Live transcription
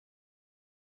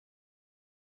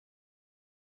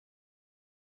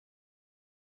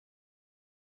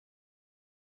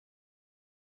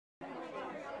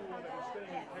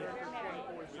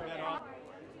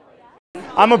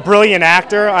I'm a brilliant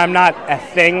actor. I'm not a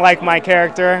thing like my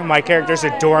character. My character's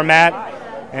a doormat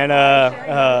and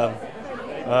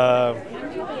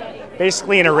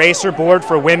basically an eraser board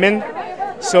for women.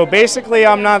 So basically,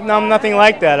 I'm nothing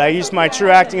like that. I use my true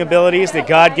acting abilities that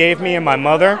God gave me and my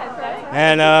mother,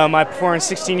 and I performed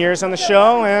 16 years on the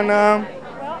show, and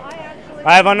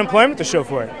I have unemployment to show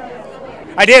for it.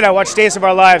 I did. I watched Days of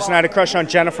Our Lives, and I had a crush on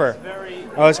Jennifer.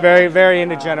 I was very, very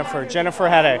into Jennifer. Jennifer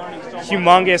had a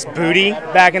humongous booty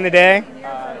back in the day,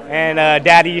 and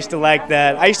Daddy used to like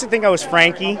that. I used to think I was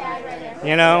Frankie,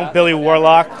 Billy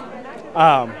Warlock.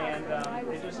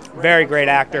 Very great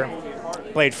actor.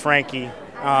 Played Frankie.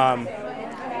 I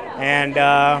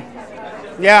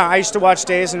used to watch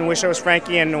Days and wish I was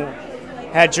Frankie and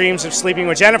had dreams of sleeping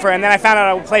with Jennifer. And then I found out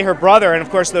I would play her brother, and of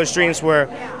course those dreams were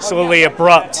slowly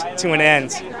abrupt to an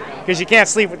end because you can't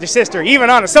sleep with your sister, even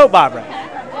on a soap opera.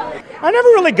 I never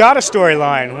really got a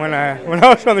storyline when I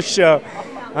was on the show.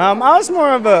 I was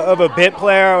more of a bit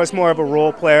player. I was more of a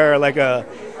role player.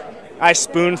 I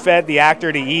spoon-fed the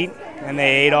actor to eat, and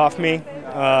they ate off me.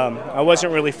 I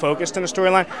wasn't really focused on the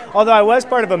storyline, although I was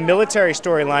part of a military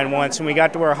storyline once, and we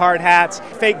got to wear hard hats,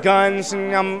 fake guns,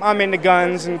 and I'm into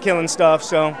guns and killing stuff,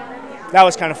 so that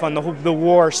was kind of fun, the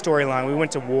war storyline. We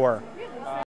went to war.